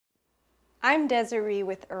I'm Desiree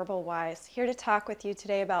with Herbal Wise, here to talk with you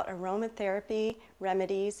today about aromatherapy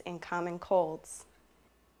remedies and common colds.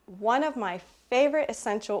 One of my favorite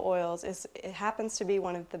essential oils it happens to be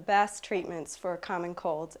one of the best treatments for common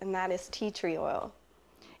colds, and that is tea tree oil.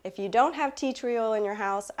 If you don't have tea tree oil in your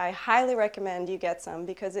house, I highly recommend you get some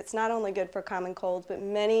because it's not only good for common colds, but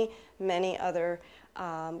many other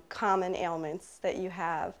common ailments that you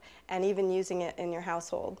have, and even using it in your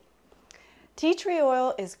household. Tea tree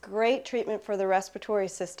oil is great treatment for the respiratory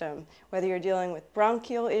system, whether you're dealing with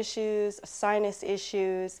bronchial issues, sinus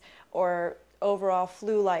issues, or overall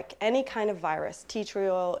flu-like, any kind of virus. Tea tree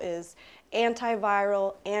oil is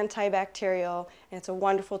antiviral, antibacterial, and it's a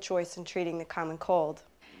wonderful choice in treating the common cold.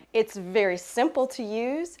 It's very simple to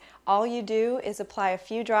use. All you do is apply a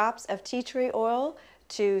few drops of tea tree oil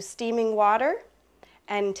to steaming water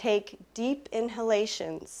and take deep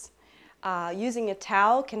inhalations. Using a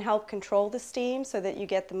towel can help control the steam so that you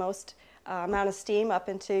get the most amount of steam up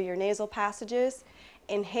into your nasal passages.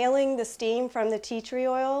 Inhaling the steam from the tea tree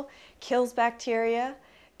oil kills bacteria,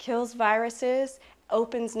 kills viruses,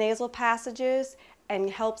 opens nasal passages, and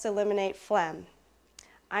helps eliminate phlegm.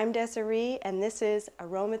 I'm Desiree, and this is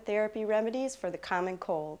Aromatherapy Remedies for the Common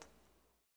Cold.